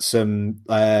stuff, some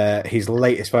his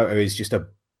latest photo is just a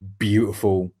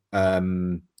beautiful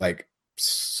like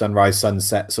sunrise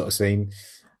sunset sort of scene.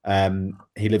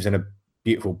 He lives in a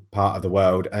beautiful part of the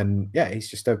world, and yeah, he's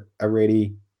just a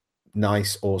really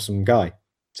nice, awesome guy.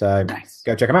 So Nice.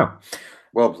 go check him out.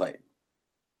 Well played.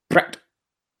 Brett.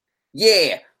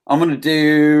 Yeah. I'm going to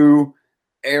do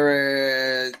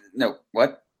Eric. No,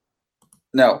 what?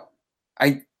 No.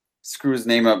 I screw his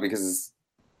name up because his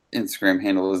Instagram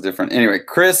handle is different. Anyway,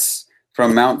 Chris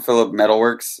from Mount Phillip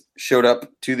Metalworks showed up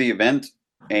to the event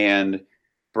and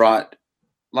brought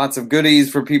lots of goodies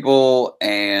for people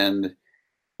and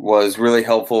was really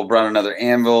helpful. Brought another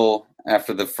anvil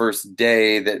after the first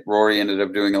day that Rory ended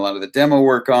up doing a lot of the demo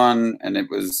work on, and it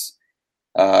was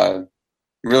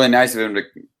really nice of him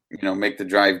to make the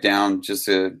drive down just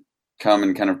to come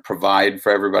and kind of provide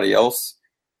for everybody else.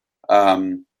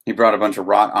 He brought a bunch of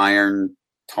wrought iron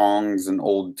tongs and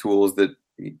old tools that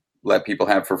he let people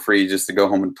have for free just to go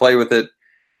home and play with it,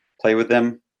 play with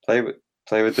them, play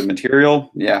with the material.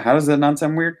 Yeah. How does that not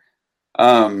sound weird?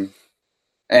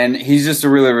 And he's just a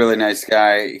really, really nice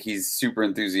guy. He's super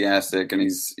enthusiastic, and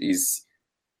he's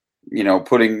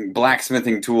putting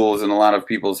blacksmithing tools in a lot of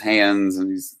people's hands,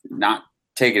 and he's not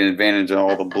taking advantage of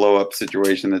all the blow up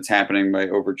situation that's happening by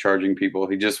overcharging people.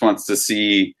 He just wants to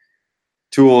see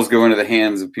tools go into the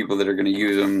hands of people that are going to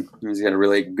use them. He's got a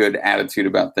really good attitude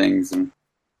about things, and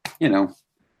Yeah.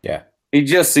 he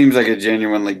just seems like a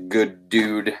genuinely good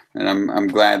dude. And I'm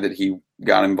glad that he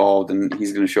got involved, and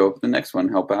he's going to show up at the next one,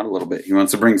 help out a little bit. He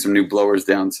wants to bring some new blowers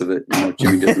down so that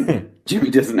Jimmy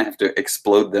doesn't have to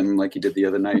explode them like he did the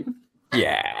other night.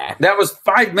 Yeah. That was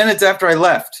 5 minutes after I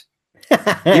left.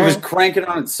 He was cranking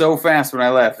on it so fast when I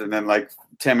left, and then like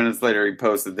 10 minutes later he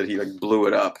posted that he like blew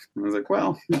it up. I was like,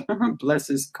 well, bless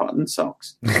his cotton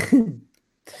socks.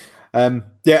 I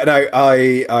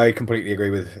completely agree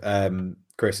with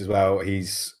Chris as well.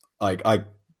 He's like, I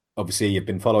obviously have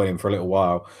been following him for a little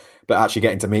while, but actually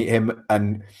getting to meet him,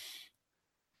 and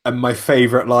my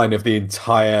favorite line of the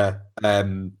entire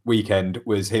weekend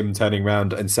was him turning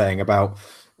around and saying about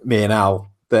me and Al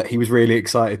that he was really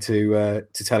excited to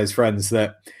tell his friends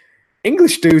that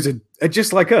English dudes are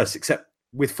just like us, except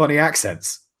with funny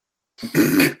accents.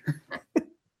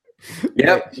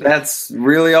 Yep, that's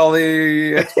really all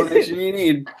the explanation you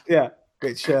need. Yeah,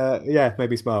 which made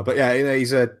me smile. But yeah,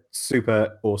 he's a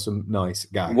super awesome, nice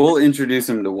guy. We'll introduce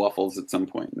him to Waffles at some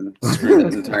point and screw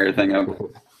that entire thing up.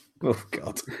 Oh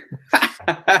God.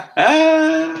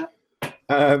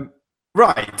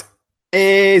 Right.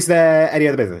 Is there any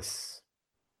other business?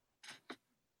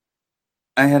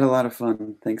 I had a lot of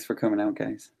fun. Thanks for coming out,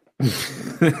 guys.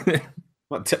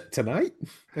 What, tonight?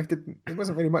 It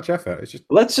wasn't really much effort. It's just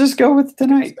Let's just go with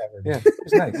tonight. Yeah, it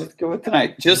was nice. Let's go with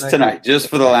tonight. Just tonight. Just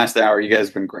for the last hour. You guys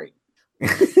have been great.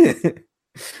 Okay,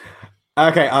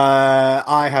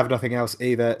 I have nothing else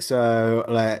either, so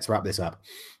let's wrap this up.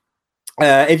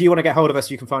 If you want to get hold of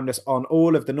us, you can find us on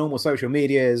all of the normal social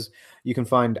medias. You can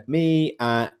find me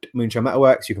at Moonshine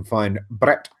Metalworks. You can find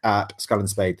Brett at Skull and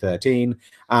Spade 13,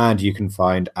 and you can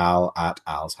find Al at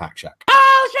Al's Hack Shack.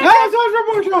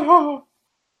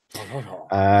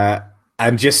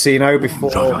 And just so you know, before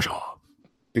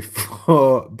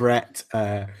Brett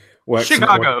worked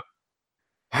Chicago.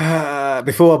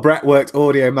 Before Brett worked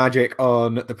audio magic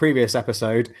on the previous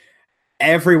episode,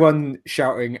 everyone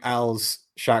shouting Al's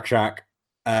Shack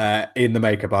in the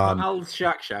Maker Barn. Al's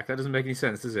Shack. That doesn't make any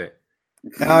sense, does it?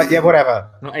 Yeah, whatever.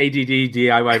 Not ADD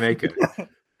DIY Maker.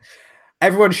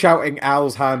 Everyone shouting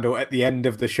Al's handle at the end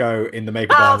of the show in the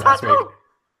Maker Barn last week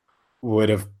would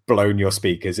have blown your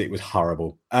speakers. It was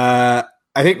horrible. I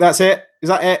think that's it. Is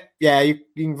that it? Yeah, you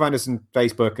can find us on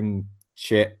Facebook and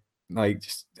shit. Like,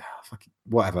 just fucking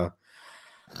whatever.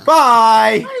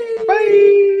 Bye.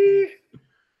 Bye.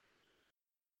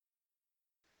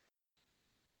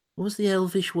 What was the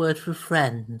Elvish word for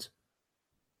friend?